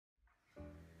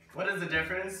What is the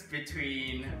difference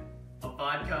between a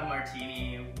vodka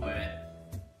martini with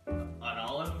an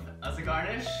olive as a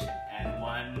garnish and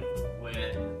one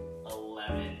with a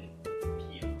lemon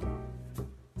peel?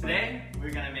 Today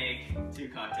we're gonna make two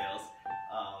cocktails,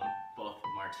 both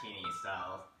martini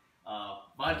style.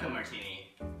 Vodka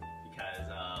martini because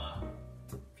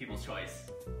people's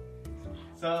choice.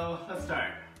 So let's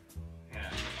start. Yeah,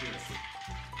 let's do this.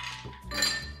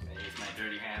 I'm gonna use my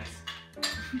dirty hands.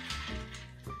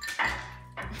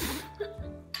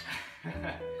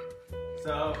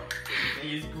 So, I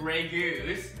use Grey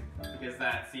Goose because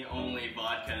that's the only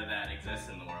vodka that exists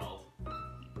in the world.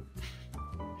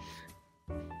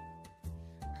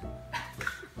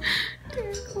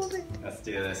 Let's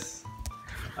do this.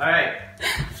 Alright.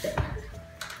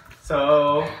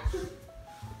 So,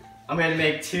 I'm going to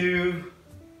make two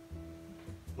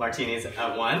martinis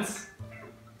at once.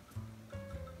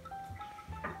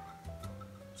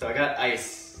 So I got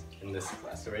ice in this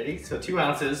glass already. So 2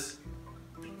 ounces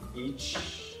each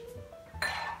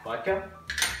vodka.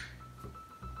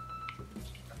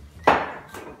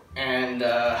 And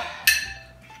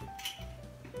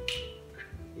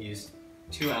use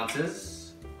 2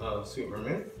 ounces of sweet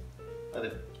vermouth.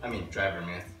 Dry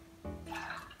vermouth.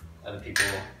 Other people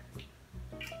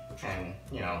can,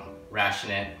 ration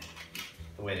it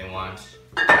the way they want.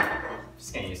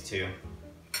 Just gonna use 2.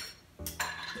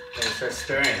 Then start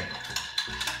stirring.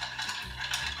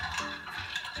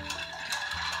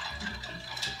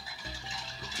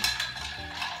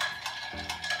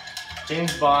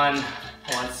 James Bond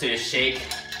wants to shake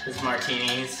his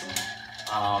martinis.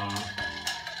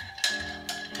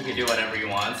 He can do whatever he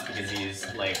wants because he's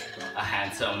like a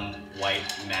handsome white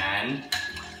man.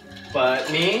 But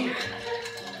me,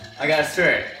 I gotta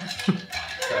stir it.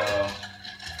 So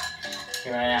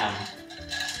here I am,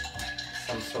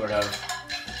 some sort of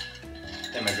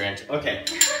immigrant. Okay,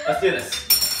 let's do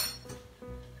this.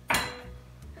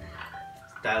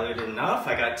 Diluted enough.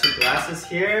 I got 2 glasses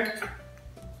here.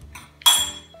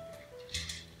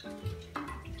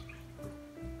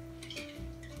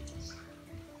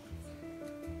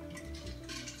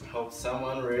 Hope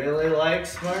someone really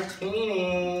likes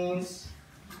martinis.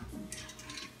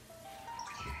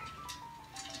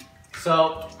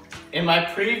 So, in my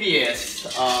previous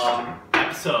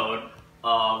episode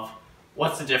of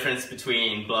what's the difference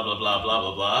between blah blah blah blah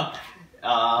blah blah,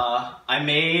 I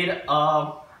made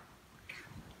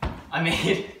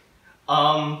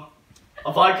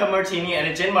a vodka martini and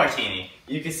a gin martini.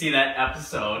 You can see that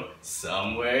episode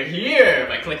somewhere here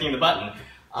by clicking the button.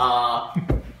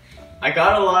 I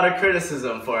got a lot of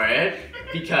criticism for it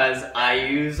because I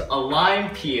use a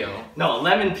lemon peel.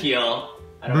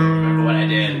 I don't remember what I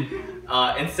did.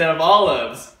 Instead of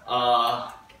olives.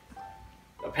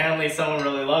 Apparently someone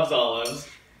really loves olives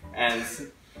and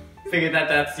figured that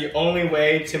that's the only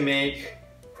way to make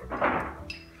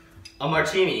a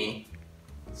martini.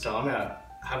 So I'm gonna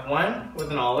have one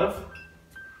with an olive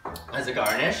as a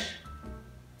garnish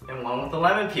and one with a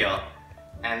lemon peel.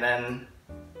 And then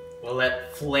we'll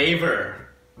let flavor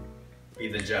be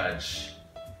the judge.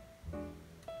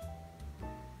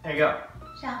 There you go.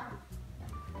 Michelle.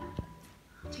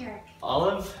 Tarek.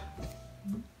 Olive.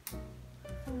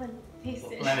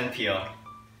 Taste it. Lemon peel.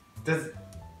 Does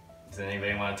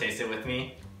anybody want to taste it with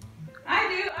me? I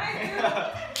do.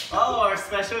 Oh, our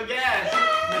special guest,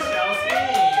 Michelle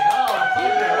Oh,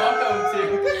 pleasure. Welcome to.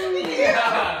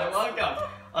 Yeah,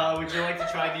 welcome. Would you like to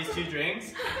try these 2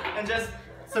 drinks? And just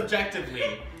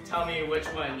subjectively, tell me which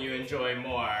one you enjoy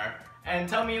more. And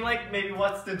tell me, maybe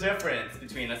what's the difference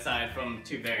between, aside from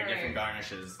 2 very different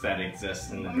garnishes that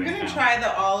exist in the drink. I'm gonna try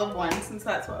the olive one since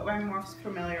that's what I'm most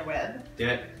familiar with. Do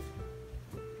it.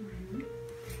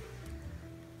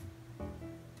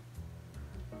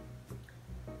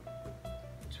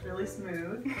 It's really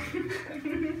smooth.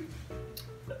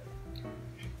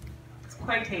 It's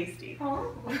quite tasty.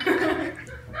 Oh.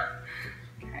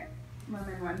 Okay,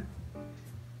 lemon one.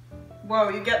 Whoa,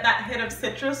 you get that hit of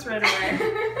citrus right away.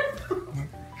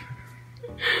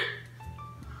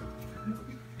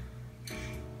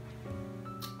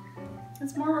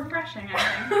 It's more refreshing, I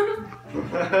think.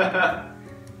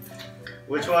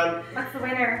 Which one? What's the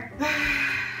winner?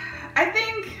 I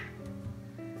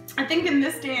think in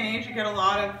this day and age you get a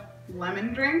lot of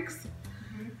lemon drinks.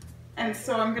 And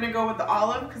so I'm gonna go with the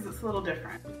olive because it's a little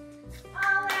different.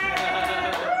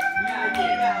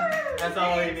 That's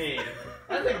all we need.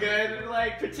 That's a good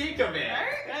critique of it.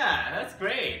 Right? Yeah, that's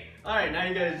great. All right, now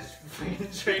you guys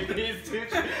drink these 2.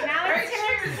 Now it's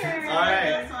Tarek's turn. All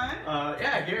right. This one?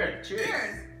 Yeah, here. Cheers.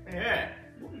 Cheers. Here.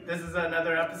 This is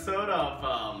another episode of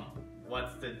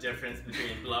what's the difference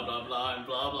between blah blah blah and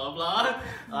blah blah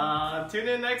blah. Tune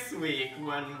in next week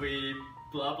when we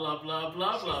blah blah blah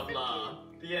blah blah blah.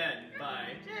 The end.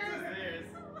 Bye. Cheers.